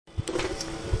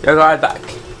You're right back.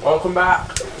 Welcome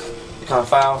back. You can't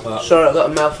fail, but... Sorry, I got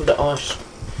a mouthful of ice.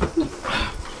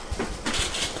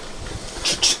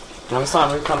 Now it's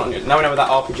time we can't. Now we know what that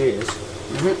RPG is.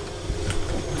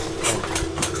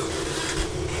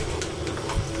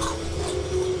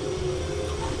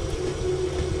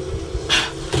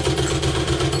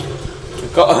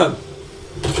 We've got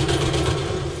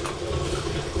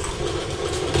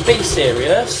be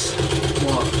serious.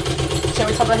 What? See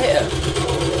every time I hit him.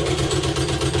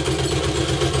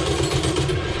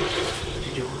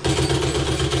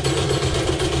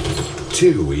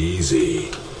 Too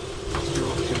easy.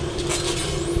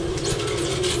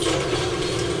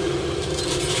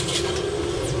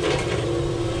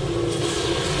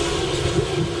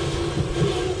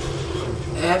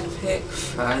 Epic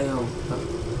fail.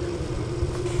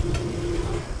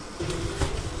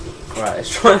 Right, let's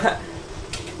try that.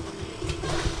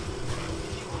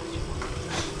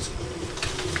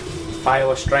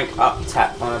 Fail a strength up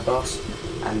tap on a boss,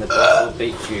 and the boss will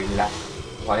beat you.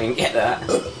 I didn't get that.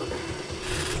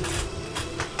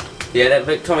 Yeah,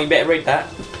 that Tommy, you better read that.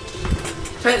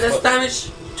 Take this damage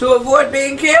to avoid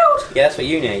being killed. Yeah, that's what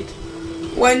you need.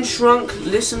 When shrunk,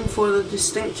 listen for the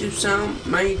distinctive sound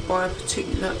made by a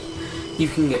particular... You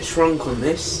can get shrunk on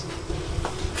this.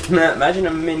 Imagine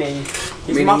a mini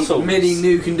muscles. Mini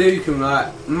Nukem,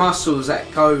 like muscles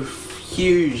that go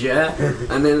huge, yeah?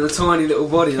 And then a tiny little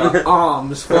body, like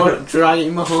arms,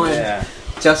 dragging behind. Yeah.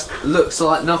 Just looks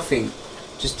like nothing.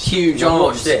 Just huge arms.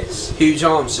 Watch this. Huge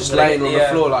arms just Will laying on the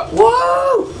floor like,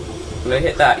 whoa! Will it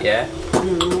hit that, yeah?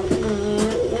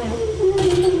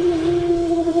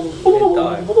 It'll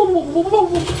die.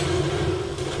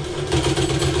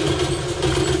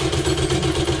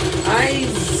 Hey,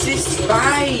 the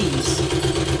spies!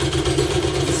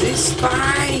 The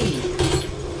spy!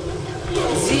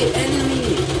 The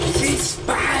enemy! The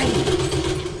spy!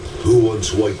 Who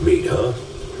wants white meat, huh?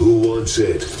 Who wants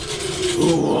it?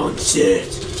 Who wants it?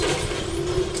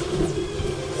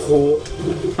 Whore.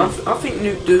 I think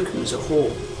Nukem's a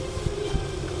whore.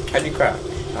 How do you crouch?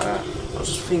 Like that. I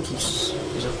just think he's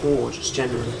a whore, just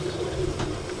generally.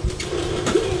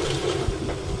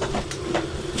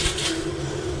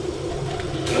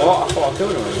 What? I thought I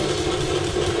killed him.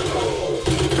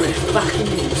 We're fucking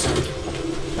in, son.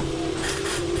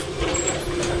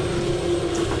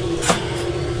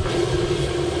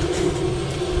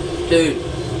 Dude.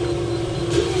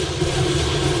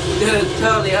 Dude,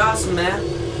 totally awesome, man.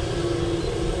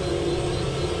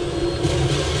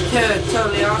 Dude,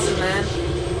 totally awesome, man.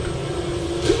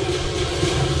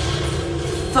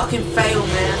 Fucking fail,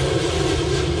 man.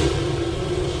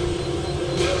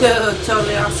 Dude,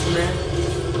 totally awesome, man.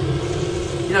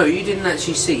 You know, you didn't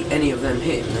actually see any of them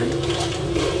hit him, man.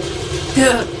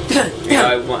 Yeah,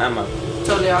 I want ammo.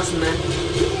 Totally awesome, man.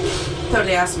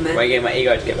 Totally awesome, man. Wait, get my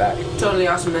ego to get back. Totally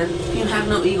awesome, man. You have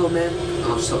no ego, man.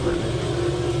 Oh, stop that, man.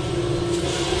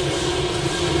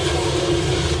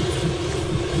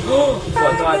 Oh, I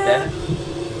thought I died there.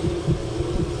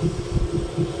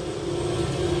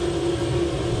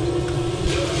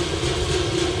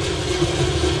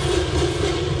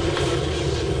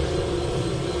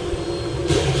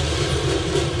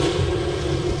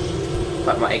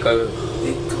 But my ego.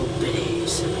 Ego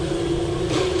bitties.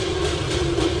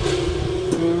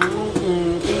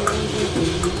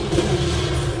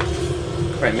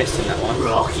 Probably missed in that one.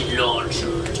 Rocket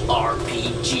launcher,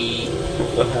 RPG.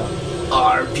 What the hell?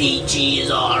 RPG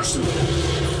is awesome.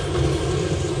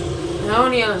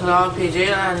 Only a little RPG,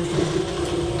 lad.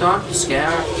 Don't be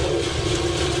scared.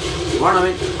 What am I?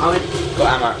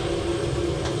 Got ammo.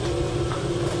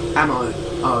 Ammo.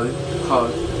 Oh. Ho.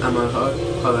 Ammo. Ho.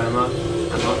 Ho. Ammo.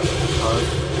 Ammo. Ho.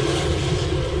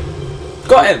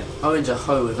 Got him! Owen's a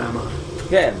hoe with ammo.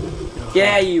 Get him.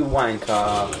 Yeah, you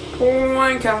wanker.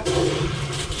 Wanker.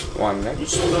 One leg. You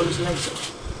just blow his legs off.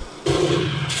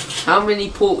 How many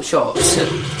pork chops?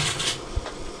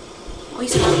 What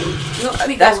is that? You're not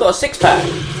big. That's got a six-pack.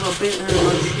 You're not big.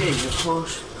 Oh shit! You're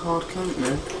hard cunt,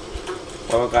 man.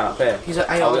 Well, we're going up here. He's an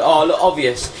AR. Oh, look,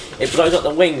 obvious. It blows up the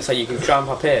wings so you can jump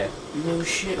up here. No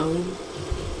shit, Owen.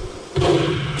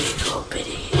 Big old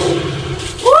bitty.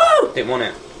 Woo! Didn't want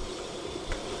it.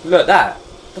 Look, that.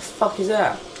 The fuck is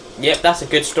that? Yep, that's a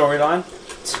good storyline.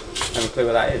 Have a clue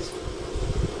what that is.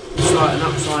 It's like an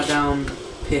upside down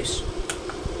piss.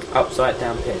 Upside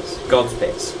down piss. God's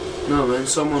piss. No man,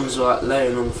 someone's like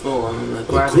laying on the floor and the A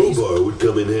gravity's... crowbar would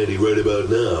come in handy right about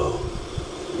now.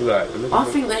 Right. I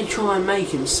think they try and make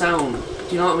him sound,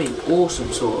 do you know what I mean,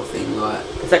 awesome sort of thing, like...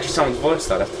 It's actually someone's voice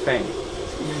though, that's the thing.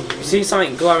 You see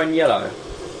something glowing yellow?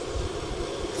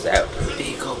 So,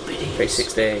 Big old bitty.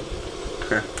 360.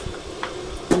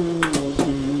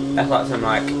 That's like some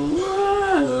like.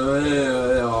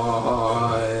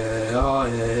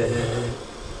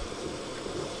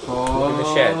 In the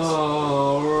sheds.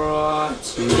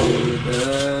 Alrighty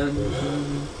then.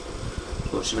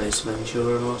 Watching Ace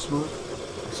Ventura last night.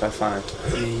 So funny.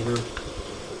 Yeah, you know.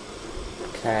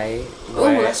 Okay.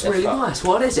 Oh, that's really nice.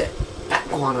 What is it?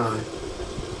 Guano.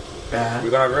 We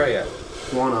gone over it yet?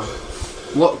 Guano.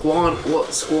 What's guano?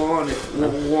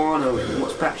 What guano in?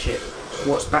 What's batshit?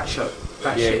 What's batshit?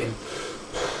 Batshit in?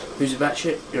 Who's a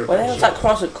batshit? You're a What the hell's that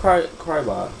batshit.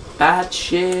 crowbar? Bad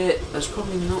shit. That's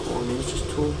probably not one. He was just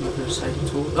talking for the sake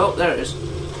of talk. Oh, there it is. No.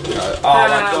 Oh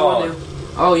my god.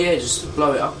 Oh yeah, just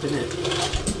blow it up, innit?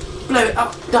 Blow it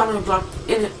up, down in blood,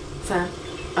 innit, fam?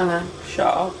 And Shut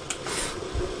up.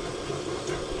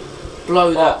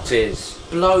 blow that. Boxes.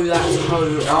 Blow that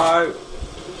hole up. No.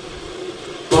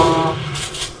 Bar.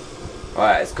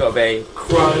 Right, it's gotta be.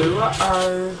 Crow.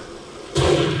 Uh-oh.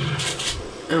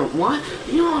 Oh, why?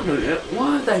 You know what I don't know? Why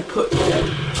have they put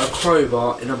a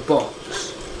crowbar in a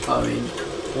box? I mean,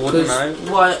 Wouldn't know.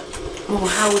 why? Well,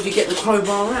 how would you get the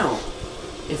crowbar out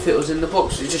if it was in the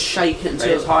box? You just shake it until.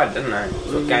 They just hide, didn't they? That's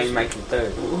what game makers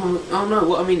do. Oh no!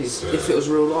 What I mean is, if it was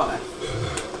real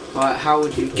life, like how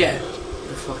would you get? The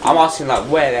fucking I'm asking like,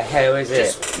 where the hell is it?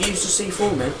 Just use the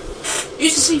C4, man.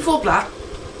 Use the C4, blood.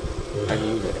 I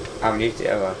use it. I haven't used it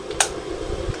ever.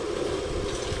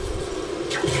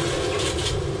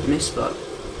 Miss, blood.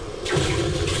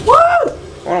 Woo! I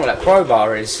wonder what that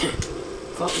crowbar is.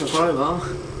 Fuck the crowbar.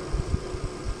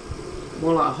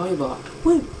 More like a hoe bar.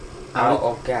 Woo. Out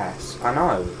of gas. I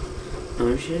know.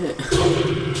 Oh shit.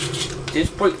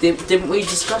 Just break. Didn't we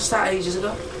discuss that ages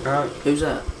ago? No. Who's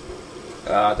that?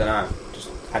 I don't know.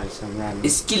 Just added some random.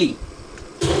 It's Skilly.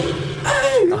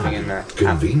 Nothing in there.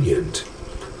 Convenient.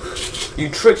 You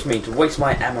tricked me to waste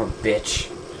my ammo, bitch.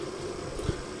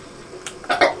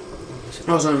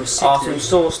 I was only sick. Awesome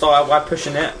saw style by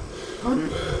pushing it. Pardon?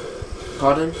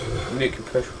 Pardon? Nukem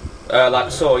push.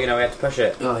 Like saw, you know, we had to push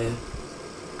it. Oh yeah.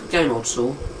 Good game, old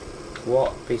soul.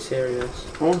 What? Be serious.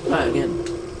 I want to play it again.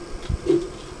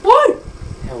 What?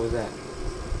 The hell was that?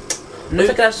 Looks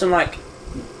like there's some like.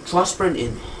 Try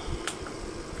sprinting.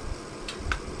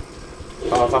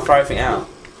 Oh, if I throw everything out,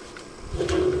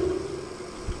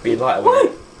 be lighter,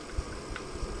 wouldn't it?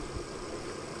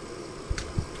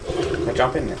 Can I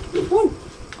jump in there? Woo.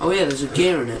 Oh yeah, there's a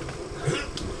gear in it.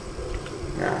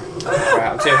 Nah.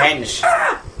 Right, I'm too hinged.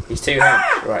 He's too hinged.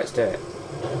 Right, let's do it.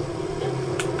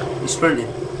 You're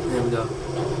sprinting. There we go.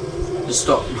 Just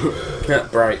stop.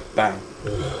 Break. Bang.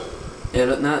 Yeah,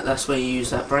 look, now that's where you use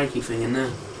that brakey thing in there.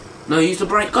 No, use the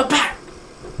brake. Go back.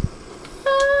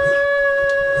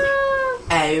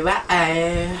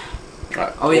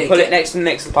 Right, Oh yeah. we'll put it next to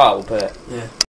the part. We'll put it. Yeah.